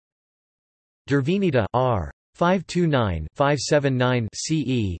Durvinita r. 529–579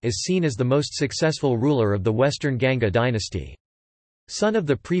 CE is seen as the most successful ruler of the Western Ganga dynasty. Son of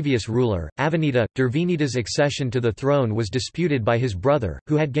the previous ruler, Avanita, Durvinita's accession to the throne was disputed by his brother,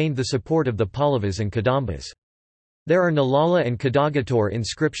 who had gained the support of the Pallavas and Kadambas. There are Nalala and Kadagatur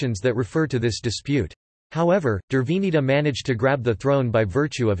inscriptions that refer to this dispute. However, Durvinita managed to grab the throne by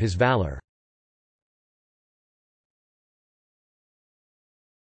virtue of his valor.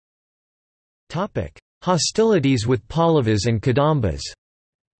 Hostilities with Pallavas and Kadambas.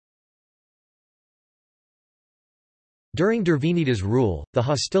 During Durvinita's rule, the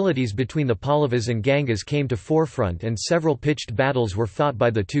hostilities between the Pallavas and Gangas came to forefront and several pitched battles were fought by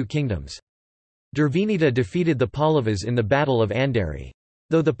the two kingdoms. Durvinita defeated the Pallavas in the Battle of Andari.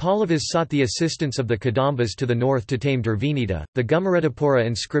 Though the Pallavas sought the assistance of the Kadambas to the north to tame Durvinita, the Gumaretapura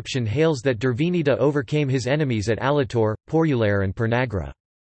inscription hails that Durvinita overcame his enemies at Alatur, Porulare and Pernagra.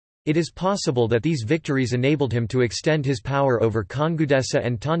 It is possible that these victories enabled him to extend his power over Kongudesa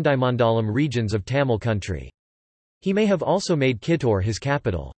and Tondaimandalam regions of Tamil country. He may have also made Kittur his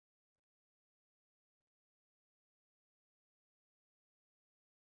capital.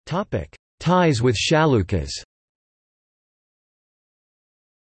 Ties with Chalukyas.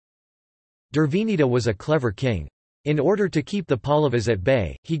 Durvinita was a clever king. In order to keep the Pallavas at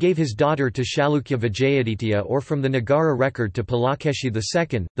bay, he gave his daughter to Chalukya Vijayaditya or from the Nagara record to Pulakeshi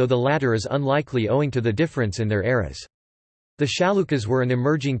II, though the latter is unlikely owing to the difference in their eras. The Chalukyas were an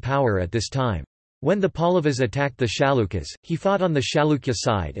emerging power at this time. When the Pallavas attacked the Chalukyas, he fought on the Chalukya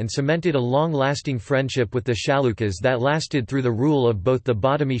side and cemented a long-lasting friendship with the Chalukyas that lasted through the rule of both the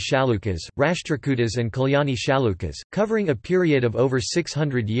Badami Chalukyas, Rashtrakutas and Kalyani Chalukyas, covering a period of over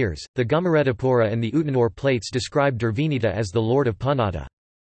 600 years. The Gumaretapura and the Utanur plates describe Durvinita as the Lord of Punata.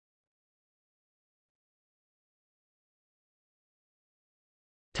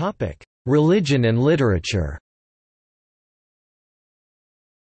 Religion and literature.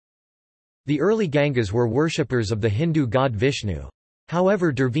 The early Gangas were worshippers of the Hindu god Vishnu.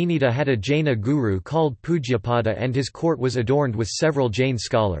 However, Durvinita had a Jaina guru called Pujyapada and his court was adorned with several Jain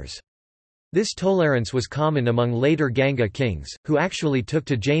scholars. This tolerance was common among later Ganga kings, who actually took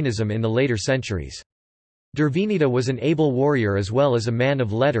to Jainism in the later centuries. Durvinita was an able warrior as well as a man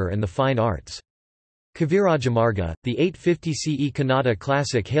of letter and the fine arts. Kavirajamarga, the 850 CE Kannada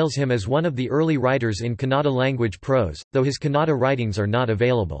classic, hails him as one of the early writers in Kannada language prose, though his Kannada writings are not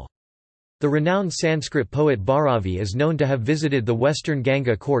available. The renowned Sanskrit poet Bhairavi is known to have visited the Western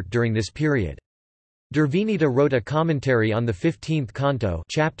Ganga court during this period. Durvinita wrote a commentary on the 15th canto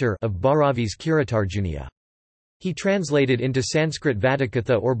chapter of Bhairavi's Kiritarjuniya. He translated into Sanskrit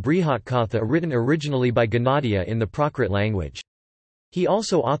Vatikatha or Brihatkatha written originally by Ganadiya in the Prakrit language. He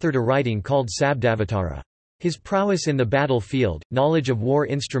also authored a writing called Sabdavatara. His prowess in the battlefield, knowledge of war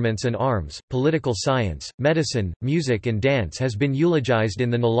instruments and arms, political science, medicine, music and dance has been eulogized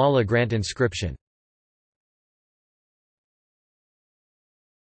in the Nalala Grant inscription.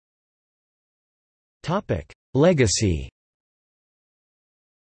 Legacy.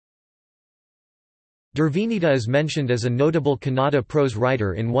 Durvinita is mentioned as a notable Kannada prose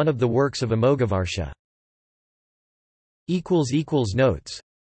writer in one of the works of Amogavarsha. Notes